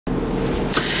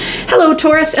Hello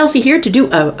Taurus, Elsie here to do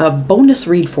a bonus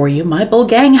read for you. My bull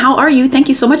gang, how are you? Thank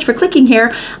you so much for clicking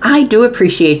here. I do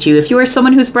appreciate you. If you are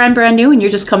someone who's brand new and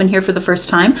you're just coming here for the first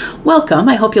time, welcome.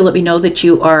 I hope you'll let me know that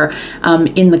you are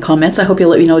in the comments. I hope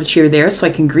you'll let me know that you're there so I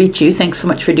can greet you. Thanks so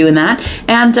much for doing that.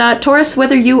 And Taurus,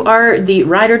 whether you are the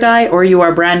ride or die or you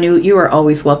are brand new, you are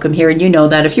always welcome here. And you know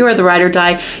that if you are the ride or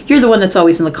die, you're the one that's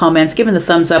always in the comments, giving the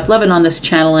thumbs up, loving on this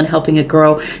channel and helping it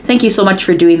grow. Thank you so much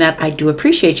for doing that. I do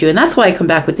appreciate you. And that's why I come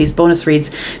back with these bonus reads,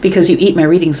 because you eat my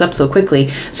readings up so quickly.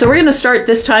 So we're going to start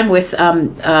this time with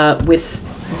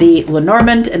the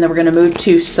Lenormand, and then we're going to move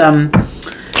to some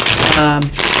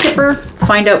Kipper,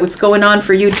 find out what's going on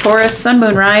for you, Taurus, Sun,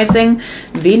 Moon, Rising,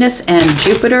 Venus, and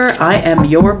Jupiter. I am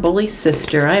your bully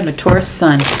sister. I am a Taurus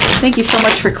Sun. Thank you so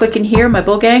much for clicking here, my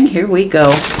bull gang. Here we go.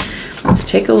 Let's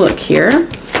take a look here.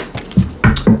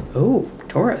 Oh,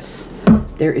 Taurus,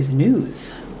 there is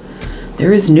news.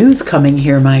 There is news coming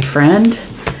here, my friend.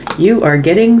 You are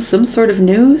getting some sort of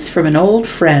news from an old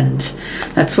friend.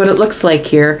 That's what it looks like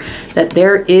here, that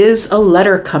there is a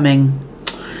letter coming.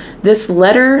 This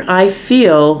letter, I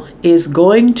feel, is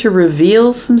going to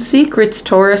reveal some secrets,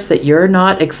 Taurus, that you're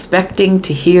not expecting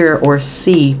to hear or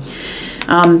see.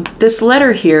 This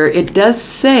letter here, it does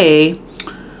say,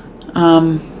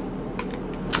 yeah,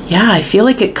 I feel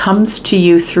like it comes to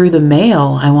you through the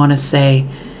mail, I want to say.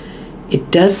 It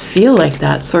does feel like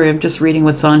that. Sorry, I'm just reading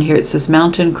what's on here. It says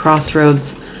mountain,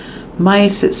 crossroads,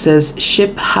 mice. It says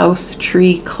ship, house,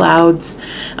 tree, clouds.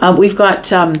 We've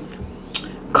got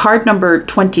card number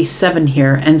 27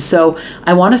 here. And so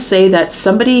I want to say that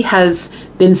somebody has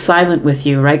been silent with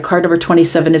you, right? Card number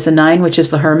 27 is a 9, which is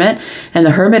the Hermit. And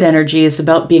the Hermit energy is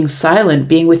about being silent,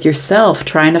 being with yourself,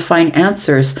 trying to find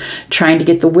answers, trying to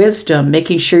get the wisdom,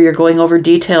 making sure you're going over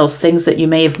details, things that you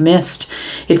may have missed.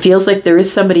 It feels like there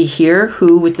is somebody here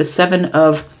who, with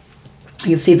the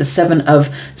you can see the 7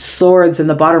 of Swords in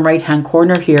the bottom right-hand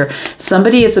corner here.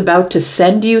 Somebody is about to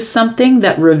send you something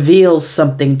that reveals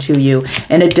something to you.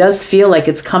 And it does feel like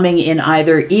it's coming in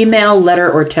either email, letter,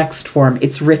 or text form.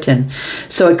 It's written.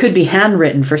 So it could be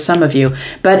handwritten for some of you.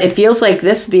 But it feels like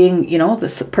this being, you know,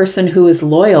 this person who is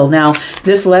loyal. Now,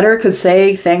 this letter could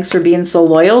say, thanks for being so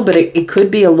loyal, but it could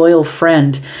be a loyal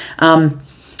friend.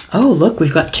 Oh, look,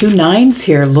 we've got 2 9s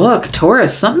here. Look,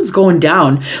 Taurus, something's going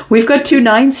down. We've got 2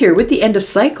 9s here with the end of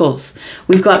cycles.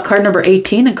 We've got card number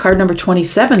 18 and card number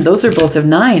 27. Those are both of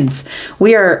 9s.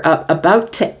 We are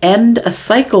about to end a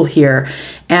cycle here.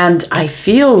 And I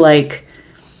feel like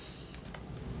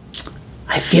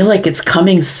it's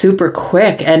coming super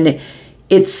quick. And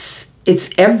it's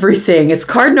everything. It's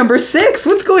card number 6.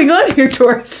 What's going on here,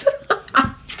 Taurus?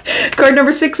 Card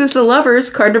number 6 is the Lovers.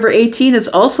 Card number 18 is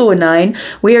also a 9.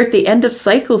 We are at the end of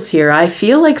cycles here. I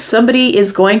feel like somebody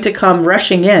is going to come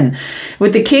rushing in.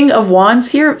 With the King of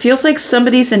Wands here, it feels like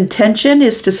somebody's intention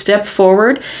is to step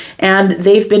forward and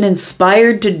they've been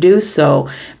inspired to do so.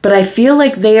 But I feel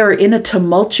like they are in a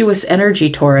tumultuous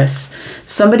energy, Taurus.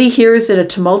 Somebody here is in a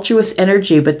tumultuous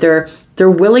energy, but they're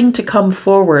willing to come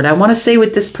forward. I want to say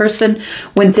with this person,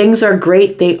 when things are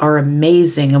great, they are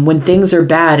amazing. And when things are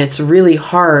bad, it's really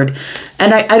hard.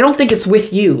 And I don't think it's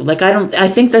with you. Like, I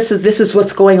think this is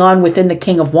what's going on within the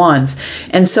King of Wands.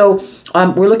 And so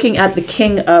we're looking at the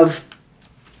King of,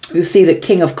 you see the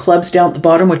King of Clubs down at the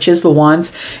bottom, which is the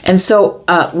Wands. And so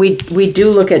we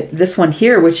do look at this one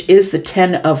here, which is the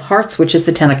 10 of Hearts, which is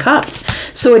the 10 of Cups.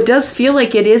 So it does feel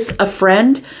like it is a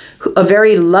friend, a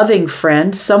very loving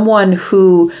friend, someone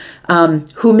who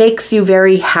makes you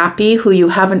very happy, who you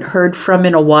haven't heard from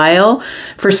in a while.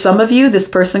 For some of you, this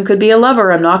person could be a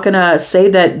lover. I'm not going to say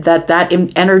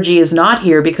that energy is not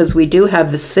here, because we do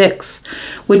have the 6,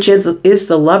 which is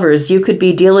the Lovers. You could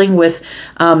be dealing with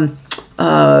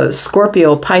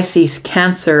Scorpio, Pisces,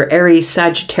 Cancer, Aries,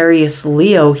 Sagittarius,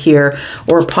 Leo here,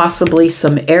 or possibly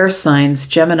some air signs,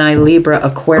 Gemini, Libra,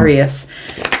 Aquarius.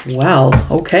 Well,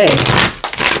 okay.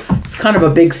 It's kind of a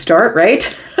big start,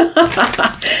 right?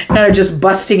 Kind of just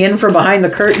busting in from behind the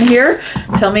curtain here.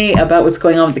 Tell me about what's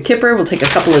going on with the Kipper. We'll take a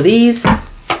couple of these.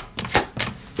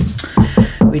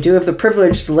 We do have the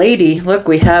Privileged Lady. Look,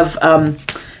 we have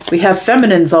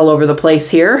feminines all over the place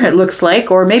here, it looks like,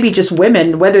 or maybe just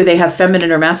women, whether they have feminine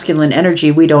or masculine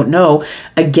energy, we don't know.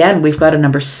 Again, we've got a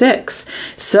number 6.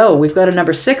 So we've got a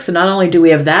number 6, and not only do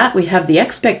we have that, we have the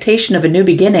expectation of a new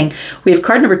beginning. We have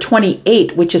card number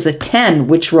 28, which is a 10,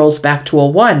 which rolls back to a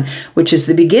 1, which is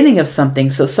the beginning of something.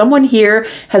 So someone here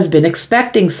has been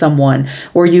expecting someone,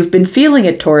 or you've been feeling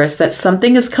it, Taurus, that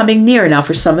something is coming near. Now,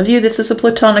 for some of you, this is a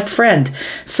platonic friend,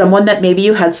 someone that maybe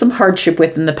you had some hardship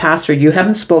with in the past, or you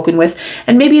haven't spoken spoken with,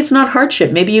 and maybe it's not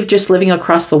hardship. Maybe you're just living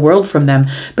across the world from them,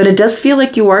 but it does feel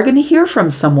like you are going to hear from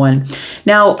someone.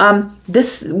 Now,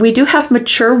 we do have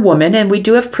mature woman and we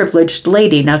do have privileged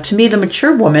lady. Now, to me, the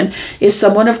mature woman is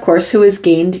someone, of course, who has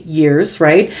gained years,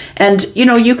 right? And, you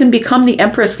know, you can become the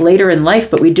Empress later in life,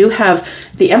 but we do have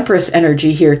the Empress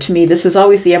energy here. To me, this is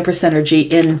always the Empress energy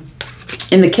in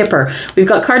the Kipper. We've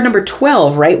got card number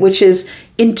 12, right, which is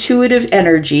intuitive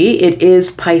energy. It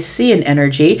is Piscean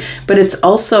energy, but it's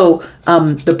also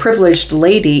the privileged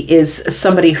lady is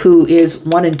somebody who is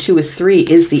 1 and 2 is 3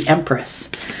 is the Empress.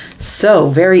 So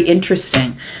very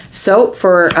interesting. So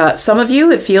for some of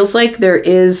you, it feels like there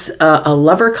is a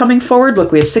lover coming forward.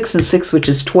 Look, we have 6 and 6, which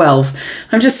is 12.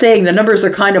 I'm just saying the numbers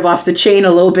are kind of off the chain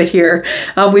a little bit here.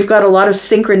 We've got a lot of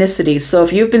synchronicities. So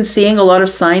if you've been seeing a lot of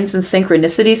signs and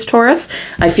synchronicities, Taurus,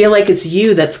 I feel like it's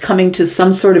you that's coming to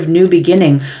some sort of new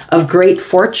beginning of great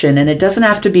fortune. And it doesn't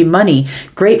have to be money.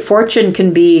 Great fortune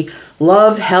can be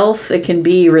love, health. It can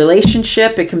be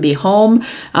relationship. It can be home.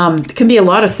 It can be a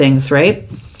lot of things, right?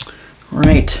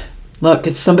 Right. Look,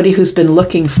 it's somebody who's been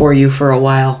looking for you for a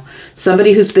while.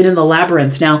 Somebody who's been in the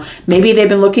labyrinth. Now, maybe they've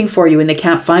been looking for you and they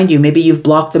can't find you. Maybe you've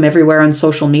blocked them everywhere on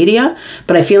social media,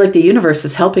 but I feel like the universe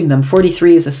is helping them.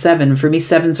 43 is a 7. For me,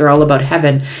 7s are all about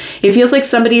heaven. It feels like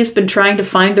somebody has been trying to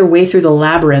find their way through the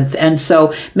labyrinth. And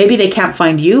so maybe they can't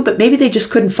find you, but maybe they just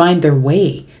couldn't find their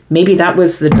way. Maybe that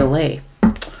was the delay.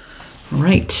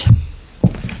 Right.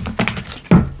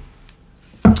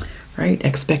 Right.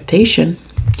 Expectation.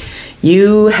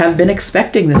 You have been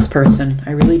expecting this person.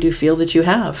 I really do feel that you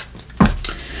have.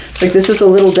 Like, this is a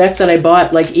little deck that I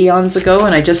bought like eons ago,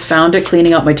 and I just found it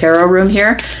cleaning up my tarot room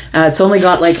here. It's only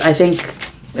got like, I think,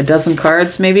 a dozen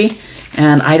cards maybe,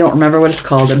 and I don't remember what it's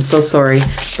called. I'm so sorry.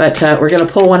 But we're going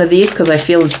to pull one of these because I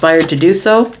feel inspired to do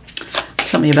so.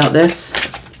 Tell me about this.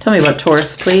 Tell me about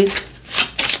Taurus, please.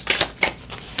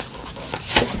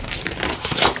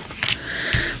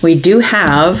 We do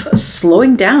have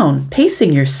slowing down,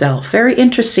 pacing yourself. Very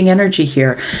interesting energy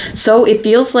here. So it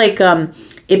feels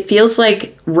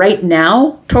like right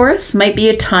now, Taurus, might be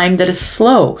a time that is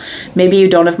slow. Maybe you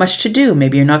don't have much to do.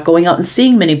 Maybe you're not going out and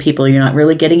seeing many people. You're not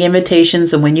really getting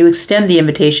invitations. And when you extend the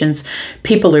invitations,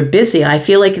 people are busy. I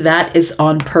feel like that is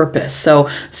on purpose. So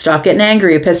stop getting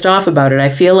angry or pissed off about it. I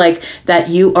feel like that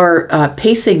you are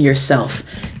pacing yourself.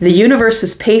 The universe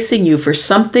is pacing you for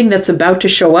something that's about to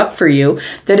show up for you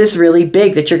that is really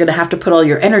big, that you're going to have to put all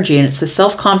your energy in. It's the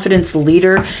self-confidence,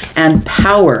 leader, and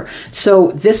power.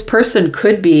 So this person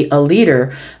could be a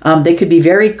leader. They could be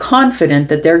very confident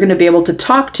that they're going to be able to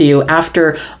talk to you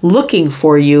after looking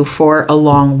for you for a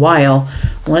long while.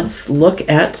 Let's look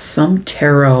at some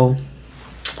tarot.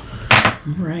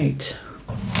 All right.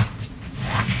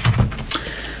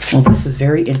 Well, this is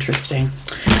very interesting.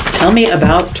 Tell me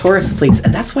about Taurus, please.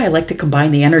 And that's why I like to combine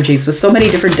the energies with so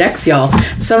many different decks, y'all.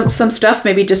 Some stuff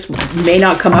maybe just may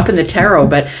not come up in the tarot,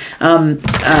 but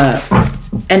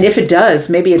and if it does,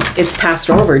 maybe it's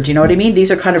passed over. Do you know what I mean? These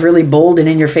are kind of really bold and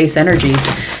in-your-face energies.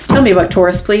 Tell me about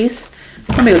Taurus, please.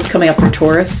 Tell me what's coming up for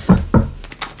Taurus.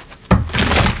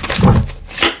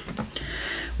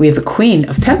 We have the Queen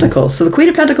of Pentacles. So the Queen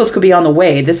of Pentacles could be on the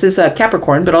way. This is a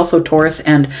Capricorn, but also Taurus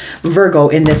and Virgo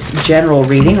in this general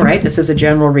reading, right? This is a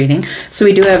general reading. So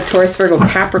we do have Taurus, Virgo,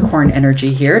 Capricorn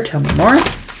energy here. Tell me more.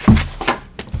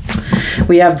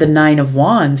 We have the 9 of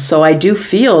Wands. So I do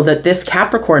feel that this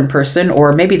Capricorn person,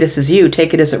 or maybe this is you,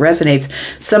 take it as it resonates.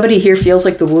 Somebody here feels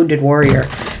like the wounded warrior.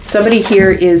 Somebody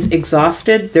here is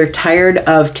exhausted. They're tired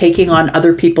of taking on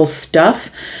other people's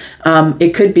stuff.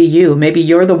 It could be you. Maybe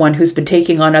you're the one who's been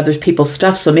taking on other people's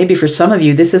stuff. So maybe for some of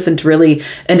you, this isn't really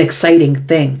an exciting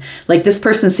thing. Like, this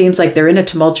person seems like they're in a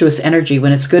tumultuous energy.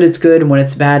 When it's good, and when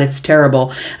it's bad, it's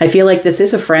terrible. I feel like this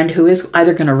is a friend who is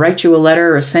either going to write you a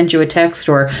letter or send you a text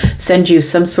or send you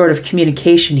some sort of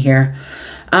communication here.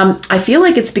 I feel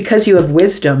like it's because you have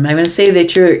wisdom. I'm going to say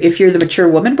that if you're the mature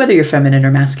woman, whether you're feminine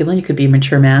or masculine, you could be a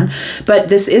mature man, but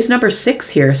this is number 6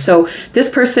 here. So this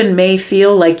person may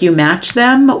feel like you match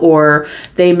them, or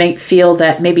they may feel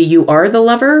that maybe you are the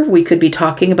lover. We could be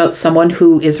talking about someone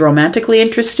who is romantically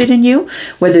interested in you,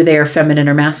 whether they are feminine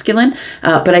or masculine.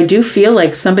 But I do feel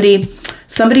like somebody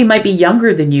might be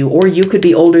younger than you, or you could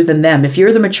be older than them. If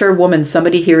you're the mature woman,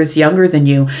 somebody here is younger than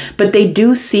you, but they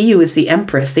do see you as the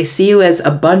Empress. They see you as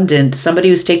abundant, somebody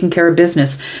who's taking care of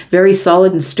business, very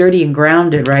solid and sturdy and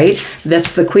grounded, right?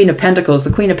 That's the Queen of Pentacles.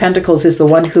 The Queen of Pentacles is the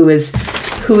one who is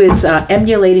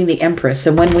emulating the Empress.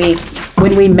 And when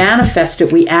we manifest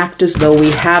it, we act as though we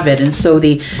have it. And so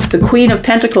the Queen of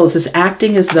Pentacles is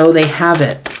acting as though they have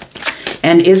it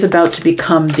and is about to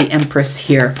become the Empress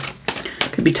here.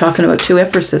 Could be talking about two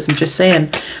empresses, I'm just saying.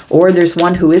 Or there's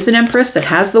one who is an empress that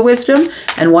has the wisdom,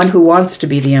 and one who wants to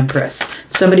be the empress.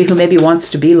 Somebody who maybe wants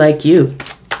to be like you.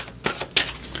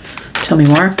 Tell me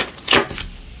more.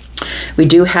 We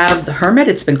do have the Hermit.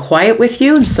 It's been quiet with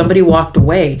you and somebody walked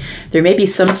away. There may be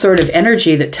some sort of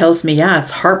energy that tells me, yeah,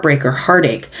 it's heartbreak or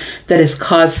heartache that has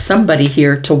caused somebody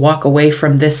here to walk away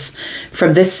from this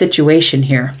situation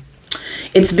here.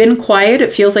 It's been quiet.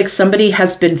 It feels like somebody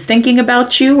has been thinking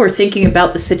about you or thinking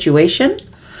about the situation.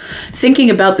 Thinking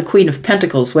about the Queen of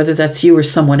Pentacles, whether that's you or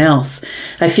someone else.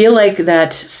 I feel like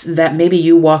that maybe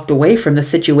you walked away from the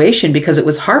situation because it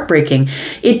was heartbreaking.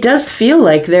 It does feel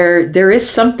like there is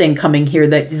something coming here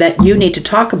that you need to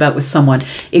talk about with someone.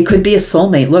 It could be a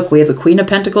soulmate. Look, we have the Queen of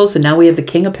Pentacles and now we have the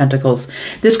King of Pentacles.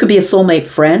 This could be a soulmate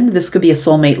friend. This could be a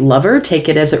soulmate lover. Take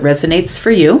it as it resonates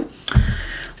for you.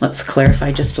 Let's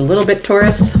clarify just a little bit,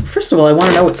 Taurus. First of all, I want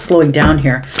to know what's slowing down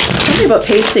here. Tell me about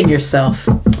pacing yourself.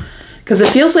 Because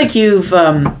it feels like you've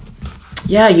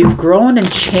grown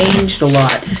and changed a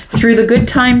lot. Through the good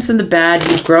times and the bad,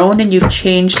 you've grown and you've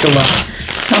changed a lot.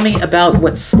 Tell me about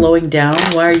what's slowing down.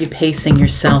 Why are you pacing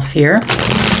yourself here?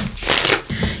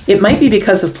 It might be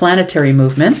because of planetary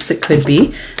movements. It could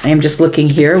be. I am just looking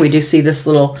here. We do see this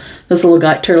little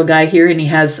guy, turtle guy here, and he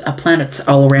has planets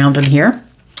all around him here.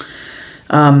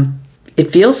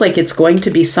 It feels like it's going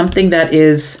to be something that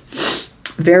is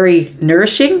very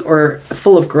nourishing or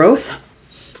full of growth.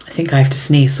 I think I have to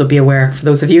sneeze, so be aware for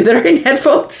those of you that are in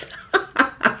headphones.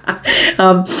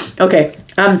 Okay,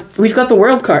 we've got the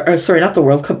World card, or sorry, not the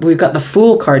World card, we've got the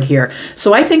Fool card here.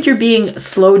 So I think you're being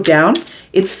slowed down.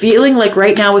 It's feeling like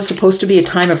right now is supposed to be a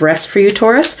time of rest for you,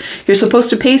 Taurus. You're supposed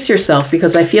to pace yourself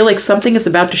because I feel like something is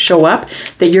about to show up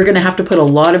that you're going to have to put a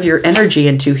lot of your energy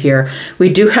into here.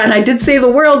 We do, and I did say the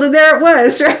World, and there it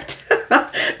was, right?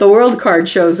 The World card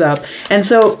shows up. And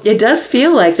so it does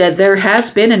feel like that there has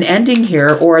been an ending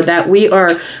here, or that we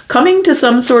are coming to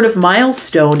some sort of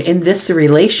milestone in this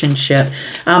relationship.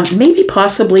 Maybe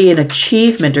possibly an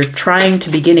achievement or trying to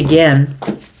begin again.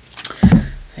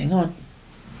 Hang on.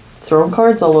 Throwing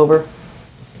cards all over.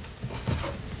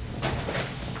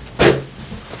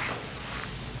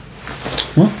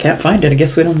 Well, can't find it. I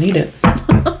guess we don't need it.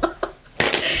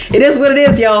 It is what it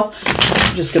is, y'all.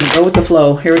 I'm just going to go with the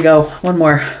flow. Here we go. One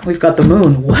more. We've got the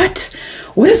Moon. What?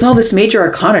 What is all this major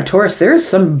arcana, Taurus? There is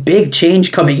some big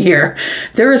change coming here.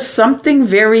 There is something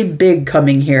very big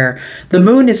coming here. The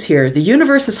Moon is here. The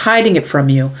universe is hiding it from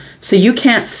you, so you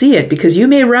can't see it because you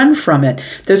may run from it.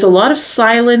 There's a lot of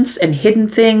silence and hidden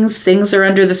things. Things are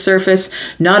under the surface,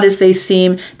 not as they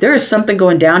seem. There is something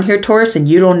going down here, Taurus, and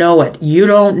you don't know it. You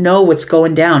don't know what's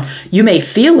going down. You may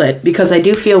feel it because I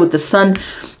do feel with the sun,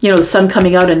 you know, the sun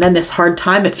coming out and then this hard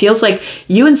time, it feels like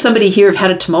you and somebody here have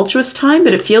had a tumultuous time,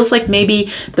 but it feels like maybe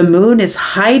the Moon is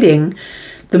hiding.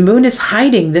 The Moon is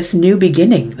hiding this new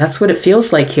beginning. That's what it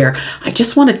feels like here. I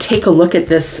just want to take a look at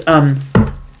this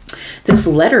this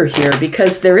letter here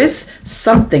because there is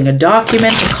something, a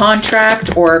document, a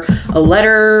contract, or a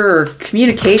letter or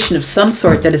communication of some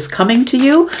sort that is coming to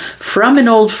you from an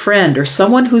old friend or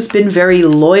someone who's been very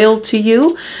loyal to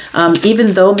you,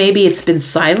 even though maybe it's been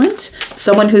silent.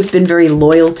 Someone who's been very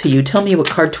loyal to you. Tell me what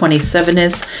card 27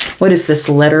 is. What is this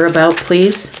letter about,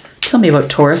 please? Tell me about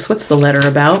Taurus. What's the letter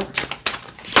about?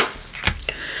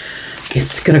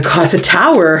 It's going to cause a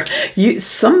tower.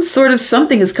 Some sort of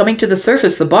something is coming to the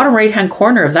surface. The bottom right-hand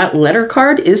corner of that letter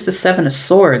card is the Seven of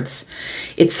Swords.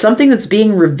 It's something that's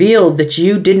being revealed that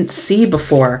you didn't see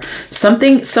before.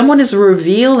 Someone is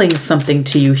revealing something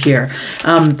to you here.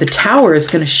 The tower is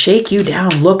going to shake you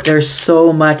down. Look, there's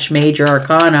so much major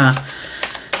arcana.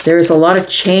 There's a lot of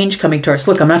change coming to us.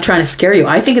 Look, I'm not trying to scare you.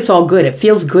 I think it's all good. It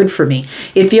feels good for me.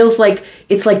 It feels like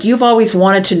it's like you've always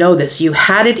wanted to know this. You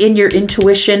had it in your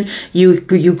intuition.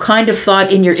 You kind of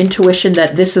thought in your intuition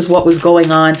that this is what was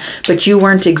going on, but you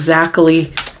weren't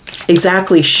exactly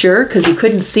sure because you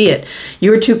couldn't see it.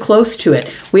 You were too close to it.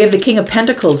 We have the King of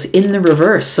Pentacles in the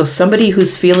reverse. So somebody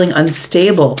who's feeling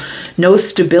unstable, no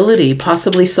stability,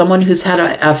 possibly someone who's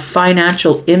had a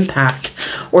financial impact,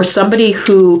 or somebody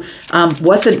who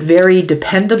wasn't very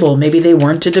dependable. Maybe they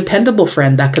weren't a dependable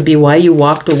friend. That could be why you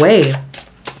walked away.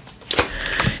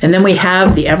 And then we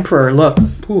have the Emperor. Look,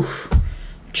 oof,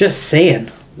 just saying,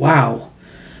 wow,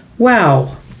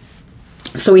 wow.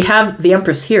 So we have the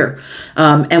Empress here,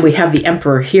 and we have the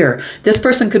Emperor here. This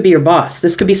person could be your boss.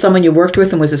 This could be someone you worked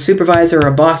with and was a supervisor or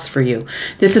a boss for you.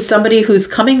 This is somebody who's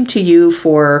coming to you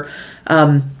for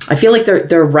I feel like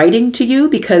they're writing to you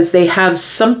because they have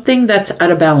something that's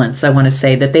out of balance. I want to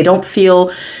say that they don't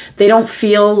feel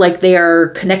like they are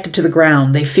connected to the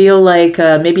ground. They feel like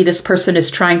maybe this person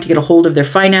is trying to get a hold of their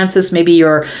finances. Maybe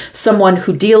you're someone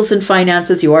who deals in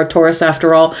finances. You are Taurus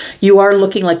after all. You are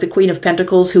looking like the Queen of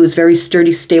Pentacles, who is very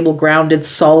sturdy, stable, grounded,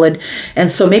 solid.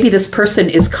 And so maybe this person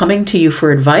is coming to you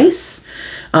for advice.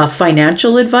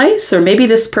 Financial advice, or maybe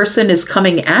this person is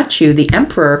coming at you, the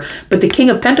Emperor, but the King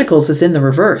of Pentacles is in the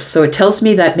reverse. So it tells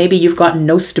me that maybe you've gotten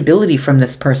no stability from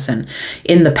this person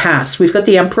in the past. We've got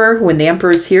the Emperor. When the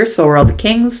Emperor is here, so are all the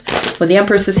kings. When the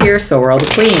Empress is here, so are all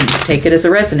the queens. Take it as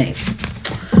it resonates.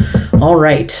 All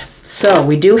right. So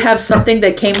we do have something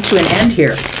that came to an end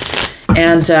here.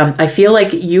 And I feel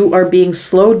like you are being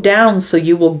slowed down, so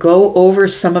you will go over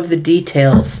some of the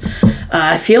details.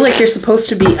 I feel like you're supposed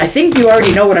to be, I think you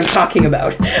already know what I'm talking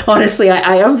about. Honestly,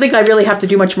 I don't think I really have to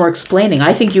do much more explaining.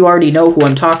 I think you already know who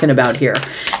I'm talking about here.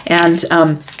 And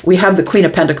we have the Queen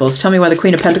of Pentacles. Tell me why the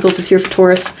Queen of Pentacles is here for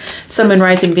Taurus. Sun, Moon,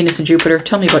 Rising, Venus, and Jupiter.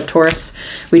 Tell me about Taurus.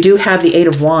 We do have the Eight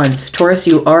of Wands. Taurus,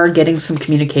 you are getting some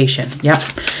communication. Yep.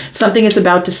 Something is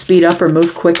about to speed up or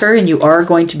move quicker, and you are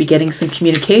going to be getting some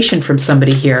communication from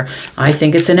somebody here. I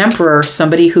think it's an Emperor,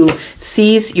 somebody who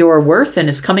sees your worth and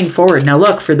is coming forward. Now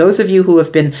look, for those of you who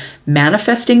have been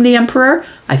manifesting the Emperor,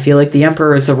 I feel like the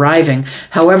Emperor is arriving.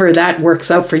 However that works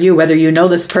out for you, whether you know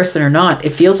this person or not, it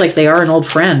feels like they are an old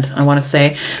friend, I want to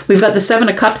say. We've got the Seven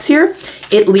of Cups here.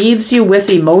 It leaves you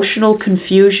with emotional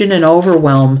confusion and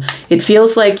overwhelm. It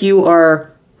feels like you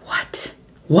are, what?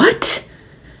 What?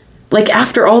 Like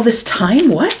after all this time,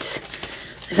 what?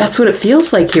 That's what it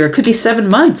feels like here. It could be 7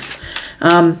 months.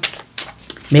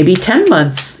 Maybe 10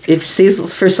 months. It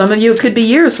sees, for some of you, it could be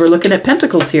years. We're looking at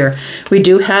Pentacles here. We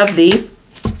do have the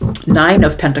Nine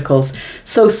of Pentacles.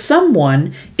 So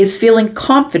someone is feeling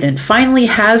confident, finally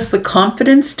has the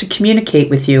confidence to communicate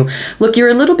with you. Look, you're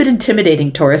a little bit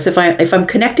intimidating, Taurus. If I'm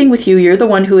connecting with you, you're the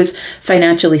one who is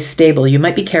financially stable. You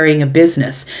might be carrying a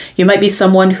business. You might be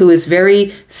someone who is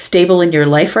very stable in your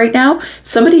life right now.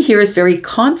 Somebody here is very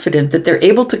confident that they're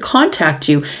able to contact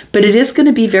you, but it is going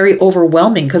to be very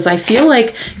overwhelming because I feel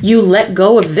like you let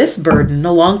go of this burden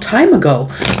a long time ago.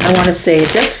 I want to say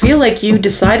it does feel like you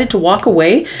decided to walk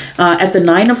away. At the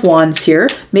Nine of Wands here,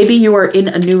 maybe you are in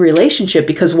a new relationship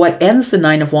because what ends the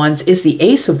Nine of Wands is the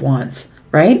Ace of Wands,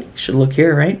 right? Should look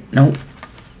here, right? No.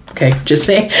 Okay, just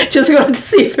saying, just going to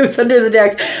see if it was under the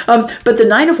deck. But the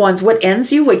Nine of Wands, what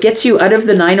ends you, what gets you out of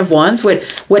the Nine of Wands,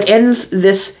 what ends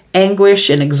this anguish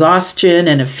and exhaustion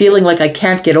and a feeling like I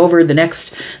can't get over the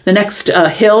next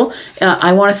hill,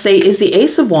 I want to say is the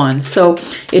Ace of Wands. So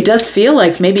it does feel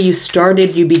like maybe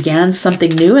you began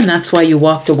something new and that's why you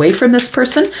walked away from this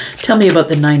person. Tell me about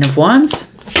the Nine of Wands.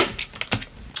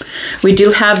 We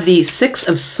do have the Six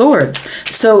of Swords.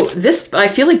 So this, I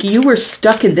feel like you were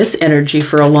stuck in this energy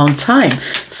for a long time.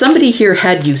 Somebody here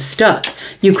had you stuck.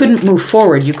 You couldn't move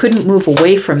forward. You couldn't move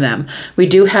away from them. We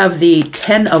do have the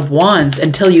Ten of Wands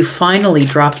until you finally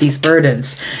drop these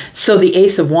burdens. So the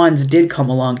Ace of Wands did come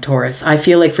along, Taurus. I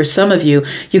feel like for some of you,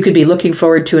 you could be looking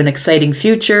forward to an exciting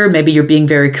future. Maybe you're being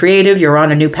very creative. You're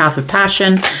on a new path of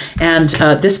passion. And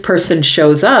this person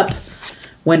shows up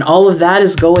when all of that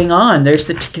is going on. There's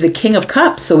the King of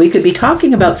Cups. So we could be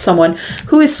talking about someone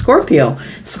who is Scorpio.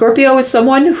 Scorpio is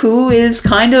someone who is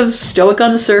kind of stoic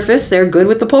on the surface. They're good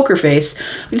with the poker face.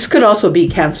 This could also be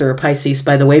Cancer or Pisces,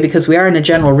 by the way, because we are in a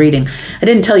general reading. I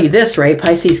didn't tell you this, right?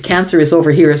 Pisces, Cancer is over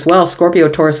here as well. Scorpio,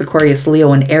 Taurus, Aquarius,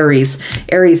 Leo, and Aries.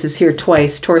 Aries is here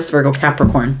twice. Taurus, Virgo,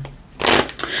 Capricorn.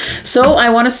 So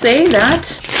I want to say that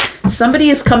somebody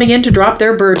is coming in to drop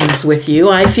their burdens with you.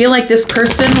 I feel like this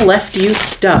person left you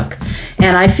stuck.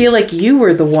 And I feel like you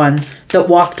were the one that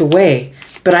walked away.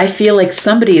 But I feel like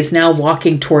somebody is now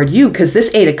walking toward you because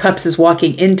this Eight of Cups is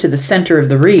walking into the center of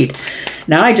the read.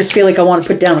 Now I just feel like I want to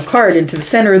put down a card into the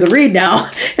center of the read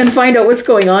now and find out what's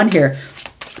going on here.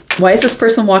 Why is this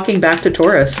person walking back to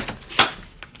Taurus?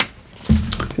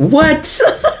 What?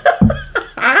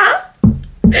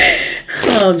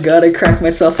 Oh God, I cracked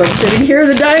myself up sitting here in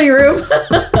the dining room.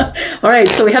 All right,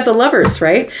 so we have the Lovers,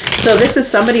 right? So this is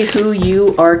somebody who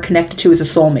you are connected to as a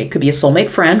soulmate. Could be a soulmate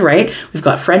friend, right? We've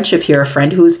got friendship here, a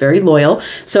friend who is very loyal.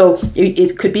 So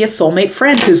it could be a soulmate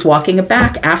friend who's walking it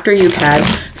back after you've had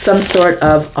some sort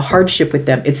of a hardship with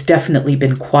them. It's definitely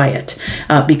been quiet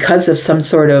because of some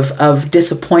sort of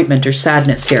disappointment or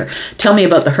sadness here. Tell me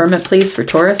about the Hermit, please, for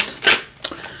Taurus.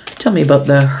 Tell me about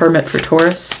the Hermit for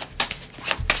Taurus.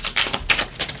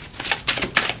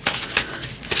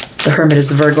 The Hermit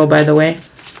is Virgo, by the way.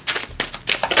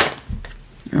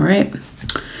 All right.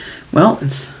 Well,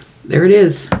 there it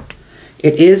is.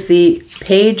 It is the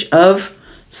Page of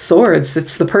Swords.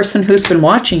 It's the person who's been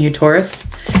watching you, Taurus.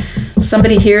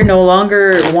 Somebody here no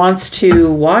longer wants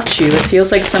to watch you. It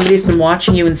feels like somebody's been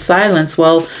watching you in silence.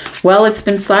 Well, it's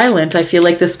been silent. I feel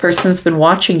like this person's been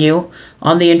watching you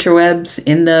on the interwebs,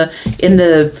 in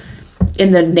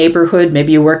the neighborhood.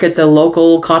 Maybe you work at the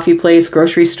local coffee place,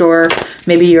 grocery store.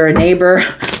 Maybe you're a neighbor.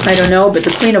 I don't know, but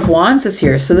the Queen of Wands is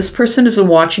here. So this person has been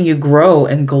watching you grow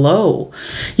and glow.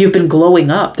 You've been glowing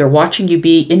up. They're watching you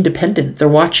be independent. They're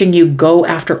watching you go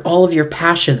after all of your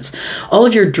passions, all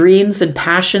of your dreams and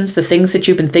passions, the things that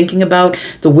you've been thinking about,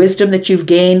 the wisdom that you've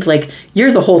gained. Like,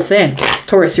 you're the whole thing.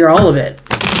 Taurus, you're all of it.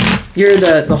 You're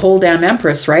the whole damn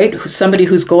empress, right? Somebody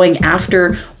who's going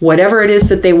after whatever it is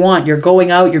that they want. You're going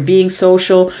out, you're being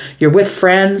social, you're with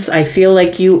friends. I feel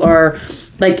like you are,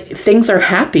 like, things are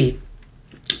happy.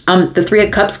 The Three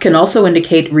of Cups can also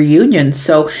indicate reunion.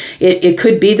 So it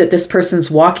could be that this person's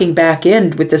walking back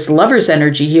in with this lover's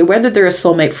energy here, whether they're a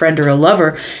soulmate, friend, or a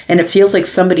lover. And it feels like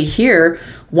somebody here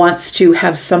wants to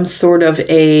have some sort of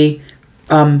a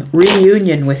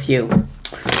reunion with you.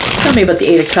 Tell me about the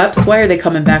Eight of Cups. Why are they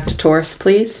coming back to Taurus,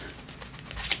 please?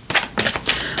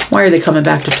 Why are they coming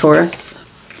back to Taurus?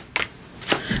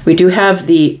 We do have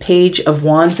the Page of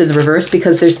Wands in the reverse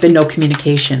because there's been no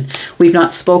communication. We've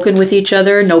not spoken with each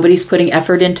other. Nobody's putting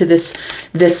effort into this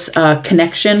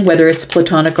connection, whether it's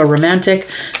platonic or romantic.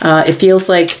 It feels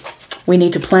like we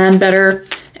need to plan better.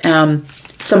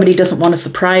 Somebody doesn't want to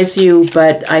surprise you,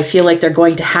 but I feel like they're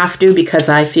going to have to because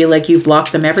I feel like you've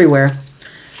blocked them everywhere.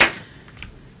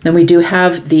 Then we do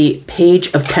have the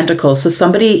Page of Pentacles. So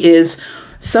somebody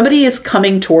is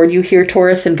coming toward you here,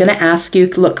 Taurus, and going to ask you,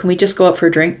 look, can we just go out for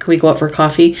a drink? Can we go out for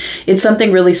coffee? It's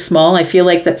something really small. I feel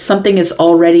like that something is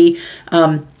already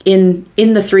in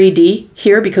the 3D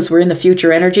here because we're in the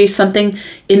future energy. Something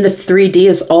in the 3D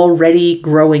is already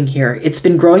growing here. It's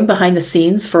been growing behind the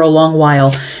scenes for a long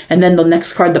while. And then the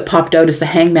next card that popped out is the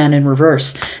Hangman in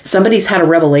reverse. Somebody's had a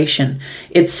revelation.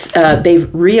 It's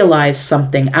they've realized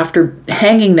something after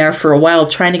hanging there for a while,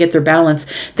 trying to get their balance.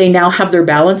 They now have their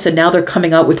balance and now they're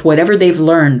coming out with whatever they've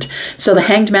learned. So the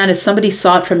Hanged Man is somebody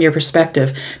saw it from your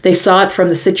perspective. They saw it from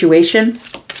the situation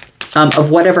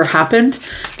of whatever happened.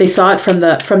 They saw it from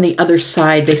the other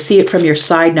side. They see it from your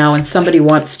side now, and somebody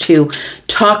wants to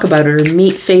talk about it or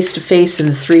meet face to face in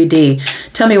the 3D.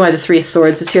 Tell me why the Three of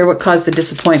Swords is here. What caused the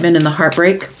disappointment and the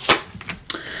heartbreak?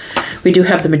 We do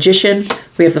have the Magician,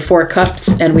 we have the Four of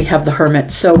Cups, and we have the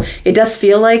Hermit. So it does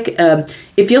feel like,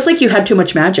 it feels like you had too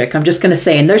much magic. I'm just going to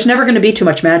say, and there's never going to be too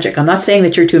much magic. I'm not saying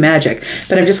that you're too magic,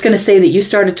 but I'm just going to say that you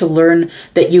started to learn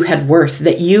that you had worth,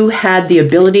 that you had the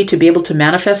ability to be able to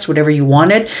manifest whatever you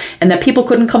wanted, and that people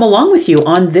couldn't come along with you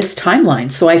on this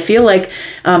timeline. So I feel like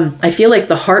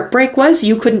the heartbreak was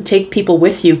you couldn't take people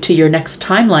with you to your next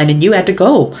timeline, and you had to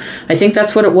go. I think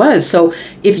that's what it was. So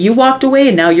if you walked away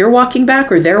and now you're walking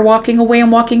back, or they're walking away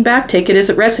and walking back, take it as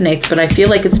it resonates. But I feel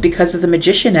like it's because of the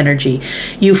Magician energy.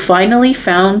 You finally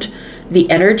found the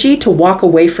energy to walk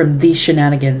away from these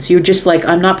shenanigans. You're just like,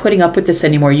 I'm not putting up with this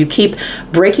anymore. You keep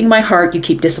breaking my heart. You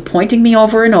keep disappointing me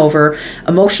over and over.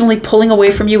 Emotionally pulling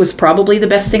away from you was probably the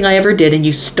best thing I ever did, and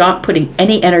you stop putting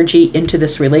any energy into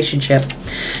this relationship.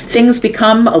 Things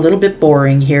become a little bit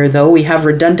boring here, though. We have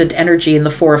redundant energy in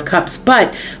the Four of Cups,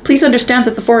 but please understand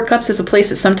that the Four of Cups is a place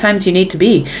that sometimes you need to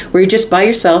be, where you're just by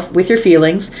yourself with your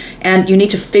feelings, and you need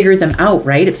to figure them out,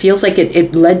 right? It feels like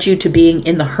it led you to being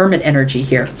in the Hermit energy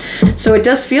here. So it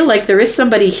does feel like there is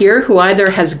somebody here who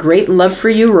either has great love for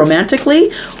you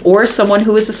romantically or someone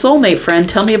who is a soulmate friend.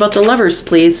 Tell me about the Lovers,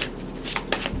 please.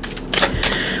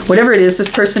 Whatever it is,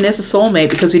 this person is a soulmate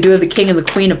because we do have the King and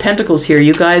the Queen of Pentacles here.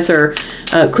 You guys are,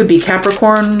 could be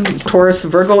Capricorn, Taurus,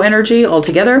 Virgo energy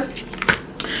altogether.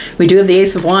 We do have the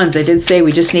Ace of Wands. I did say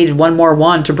we just needed one more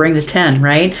wand to bring the 10,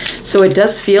 right? So it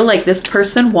does feel like this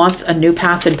person wants a new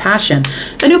path and passion.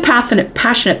 A new path and a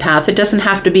passionate path. It doesn't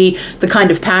have to be the kind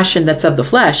of passion that's of the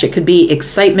flesh. It could be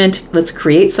excitement. Let's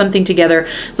create something together.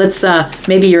 Let's,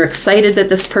 maybe you're excited that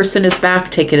this person is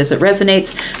back. Take it as it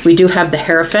resonates. We do have the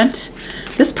Hierophant.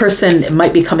 This person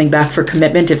might be coming back for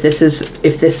commitment if this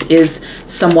is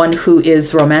someone who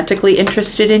is romantically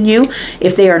interested in you.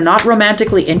 If they are not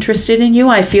romantically interested in you,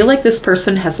 I feel like this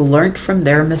person has learned from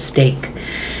their mistake.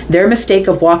 Their mistake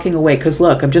of walking away. Because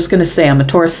look, I'm just going to say I'm a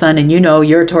Taurus sun, and you know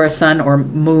you're a Taurus sun or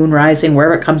moon rising,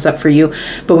 wherever it comes up for you.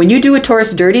 But when you do a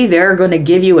Taurus dirty, they're going to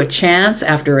give you a chance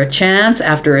after a chance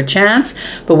after a chance.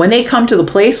 But when they come to the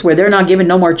place where they're not given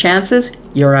no more chances,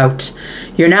 you're out.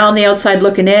 You're now on the outside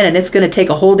looking in, and it's going to take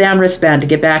a whole damn wristband to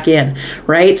get back in,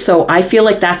 right? So I feel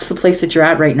like that's the place that you're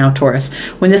at right now, Taurus.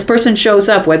 When this person shows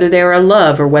up, whether they are a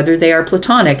love or whether they are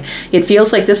platonic, it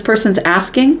feels like this person's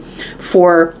asking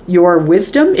for your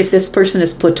wisdom. If this person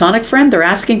is platonic friend, they're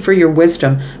asking for your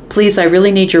wisdom. Please, I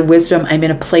really need your wisdom. I'm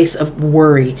in a place of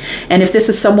worry. And if this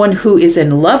is someone who is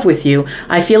in love with you,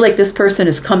 I feel like this person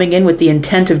is coming in with the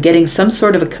intent of getting some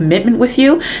sort of a commitment with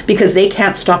you because they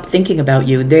can't stop thinking about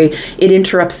you. It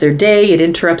interrupts their day, it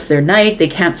interrupts their night, they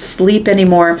can't sleep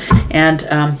anymore. And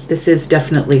this is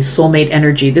definitely soulmate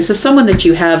energy. This is someone that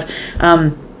you have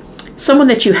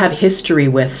history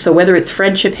with. So whether it's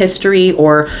friendship history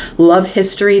or love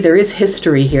history, there is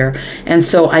history here. And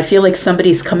so I feel like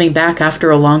somebody's coming back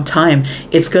after a long time.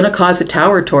 It's going to cause a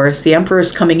tower, Taurus. The Emperor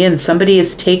is coming in. Somebody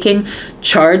is taking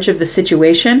charge of the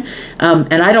situation.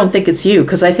 And I don't think it's you,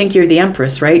 because I think you're the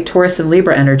Empress, right? Taurus and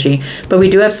Libra energy. But we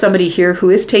do have somebody here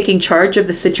who is taking charge of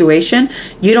the situation.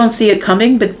 You don't see it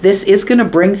coming, but this is going to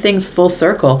bring things full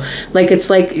circle. Like,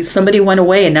 it's like somebody went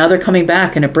away and now they're coming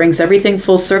back, and it brings everything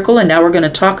full circle. And now we're going to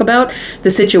talk about the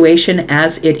situation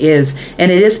as it is.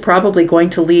 And it is probably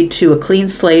going to lead to a clean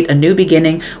slate, a new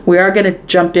beginning. We are going to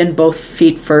jump in both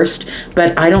feet first,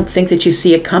 but I don't think that you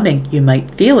see it coming. You might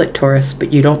feel it, Taurus,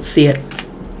 but you don't see it.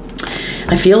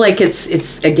 I feel like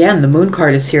it's again, the Moon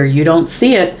card is here. You don't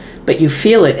see it, but you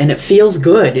feel it, and it feels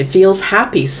good. It feels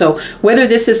happy. So whether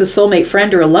this is a soulmate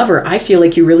friend or a lover, I feel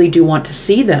like you really do want to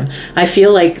see them. I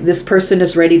feel like this person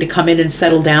is ready to come in and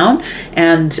settle down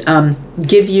and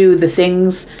give you the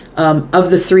things of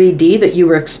the 3D that you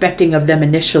were expecting of them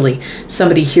initially.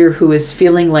 Somebody here who is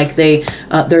feeling like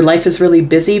their life is really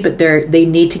busy, but they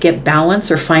need to get balance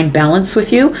or find balance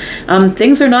with you.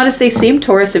 Things are not as they seem,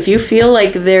 Taurus. If you feel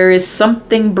like there is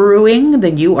something brewing,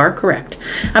 then you are correct.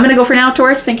 I'm going to go for now,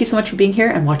 Taurus. Thank you so much for being here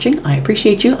and watching. I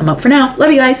appreciate you. I'm out for now.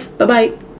 Love you guys. Bye-bye.